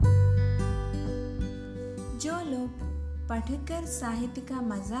जो लोग पढ़कर साहित्य का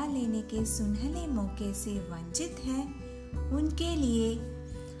मजा लेने के सुनहले मौके से वंचित हैं, उनके लिए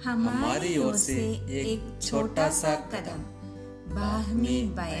हमारी ओर से एक छोटा सा कदम, बाहमी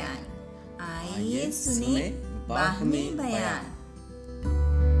बयान। आइए सुने बाहमी बयान।